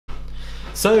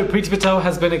So Priti Patel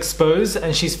has been exposed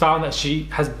and she's found that she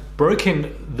has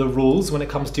broken the rules when it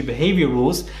comes to behavior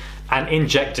rules and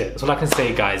inject it. That's all I can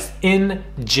say, guys.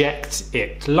 Inject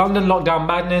it. London Lockdown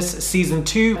Madness Season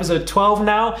 2, Episode 12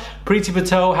 now. Priti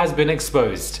Patel has been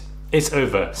exposed. It's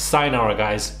over. Sayonara,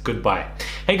 guys. Goodbye.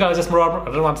 Hey guys, it's Murad. I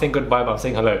don't know why I'm saying goodbye, but I'm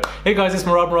saying hello. Hey guys, it's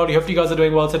Murad. Hope you guys are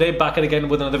doing well today. Back again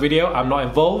with another video. I'm not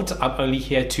involved. I'm only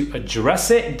here to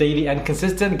address it. Daily and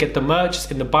consistent. Get the merch.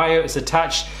 It's in the bio. It's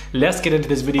attached. Let's get into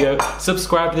this video.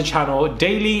 Subscribe to the channel.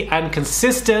 Daily and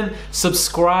consistent.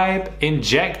 Subscribe.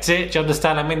 Inject it. Do you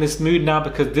understand? I'm in this mood now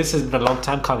because this has been a long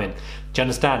time coming. Do you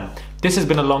understand? This has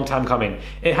been a long time coming.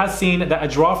 It has seen that a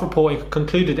draft report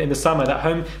concluded in the summer that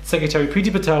Home Secretary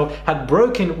Priti Patel had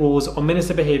broken rules on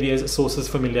minister behaviours, sources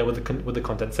familiar with the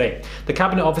content say. The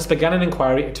Cabinet Office began an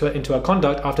inquiry into her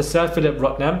conduct after Sir Philip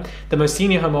Rotnam, the most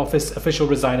senior Home Office official,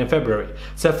 resigned in February.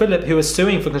 Sir Philip, who was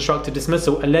suing for constructive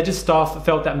dismissal, alleged staff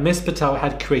felt that Miss Patel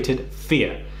had created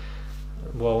fear.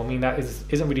 Well, I mean, that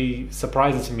isn't really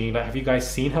surprising to me. Like, have you guys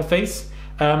seen her face?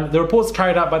 The reports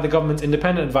carried out by the government's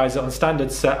independent advisor on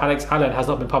standards, Sir Alex Allen, has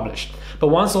not been published. But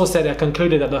one source said it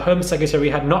concluded that the Home Secretary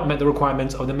had not met the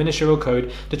requirements of the Ministerial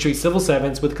Code to treat civil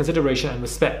servants with consideration and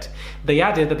respect. They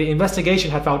added that the investigation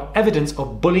had found evidence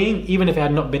of bullying, even if it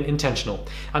had not been intentional.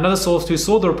 Another source who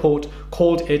saw the report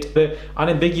called it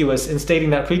unambiguous in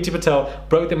stating that Priti Patel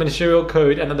broke the Ministerial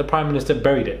Code and that the Prime Minister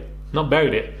buried it. Not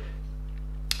buried it.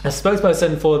 A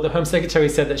spokesperson for the Home Secretary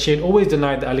said that she had always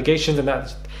denied the allegations and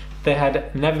that there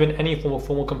had never been any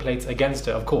formal complaints against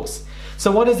her, of course.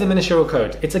 So what is the Ministerial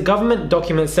Code? It's a government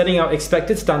document setting out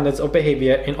expected standards of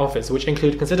behaviour in office, which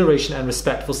include consideration and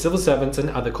respect for civil servants and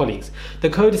other colleagues. The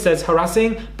code says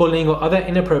harassing, bullying or other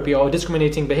inappropriate or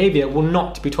discriminating behaviour will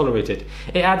not be tolerated.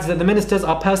 It adds that the ministers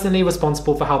are personally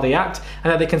responsible for how they act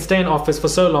and that they can stay in office for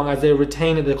so long as they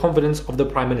retain the confidence of the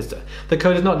Prime Minister. The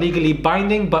code is not legally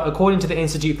binding, but according to the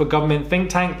Institute for Government think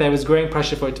tank, there is growing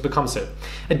pressure for it to become so.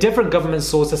 A different government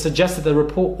source has suggested the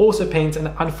report also paints an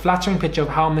unflattering picture of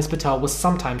how Ms. Patel was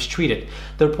sometimes treated.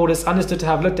 The report is understood to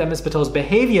have looked at Ms. Patel's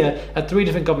behaviour at 3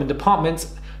 different government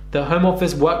departments: the Home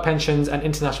Office, Work Pensions and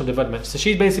International Development. So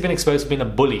she's basically been exposed to being a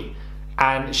bully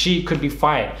and she could be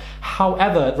fired.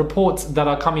 However, reports that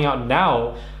are coming out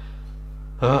now,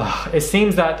 it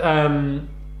seems that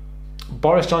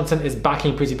Boris Johnson is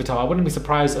backing Priti Patel. I wouldn't be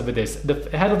surprised over this. The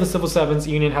head of the Civil Servants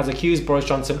Union has accused Boris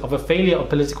Johnson of a failure of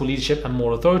political leadership and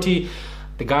moral authority.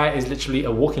 The guy is literally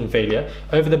a walking failure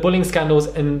over the bullying scandals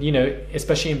and,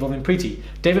 especially involving Priti.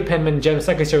 David Penman, General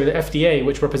Secretary of the FDA,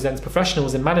 which represents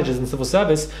professionals and managers in civil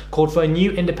service, called for a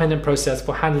new independent process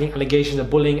for handling allegations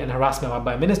of bullying and harassment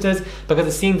by ministers because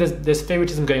it seems there's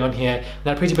favoritism going on here,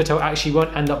 that Priti Patel actually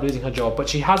won't end up losing her job. But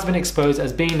she has been exposed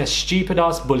as being a stupid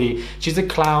ass bully. She's a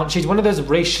clown. She's one of those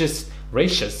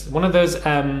racist, one of those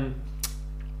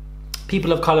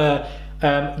people of colour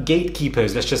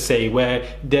gatekeepers, let's just say, where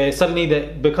they're suddenly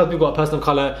because we've got a person of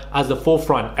color as the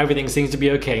forefront, everything seems to be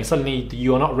okay, and suddenly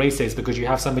you are not racist because you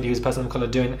have somebody who's a person of color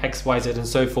doing X, Y, Z and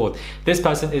so forth. This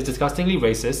person is disgustingly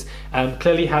racist and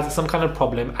clearly has some kind of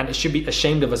problem, and it should be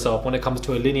ashamed of herself when it comes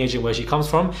to her lineage and where she comes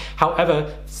from.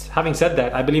 However, having said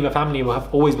that, I believe her family will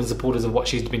have always been supporters of what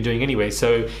she's been doing anyway,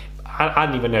 so I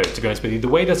don't even know, to be honest with you. The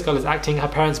way this girl is acting, her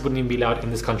parents wouldn't even be allowed in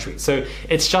this country. So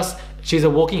it's just, she's a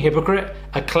walking hypocrite,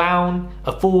 a clown,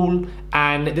 a fool,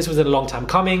 and this was a long time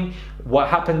coming. What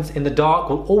happens in the dark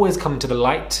will always come to the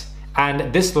light,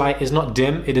 and this light is not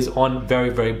dim, it is on very,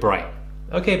 very bright.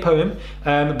 Okay, poem.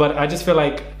 But I just feel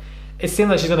like it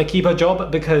seems like she's going to keep her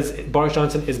job because Boris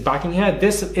Johnson is backing her.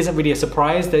 This isn't really a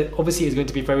surprise. There obviously is going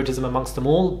to be favoritism amongst them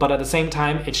all, but at the same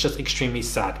time, it's just extremely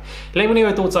sad. Let me know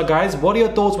your thoughts are, guys. What are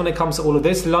your thoughts when it comes to all of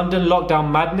this? London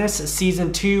Lockdown Madness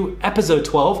Season 2, Episode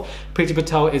 12. Priti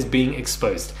Patel is being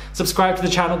exposed. Subscribe to the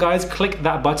channel, guys. Click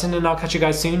that button and I'll catch you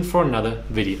guys soon for another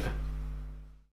video.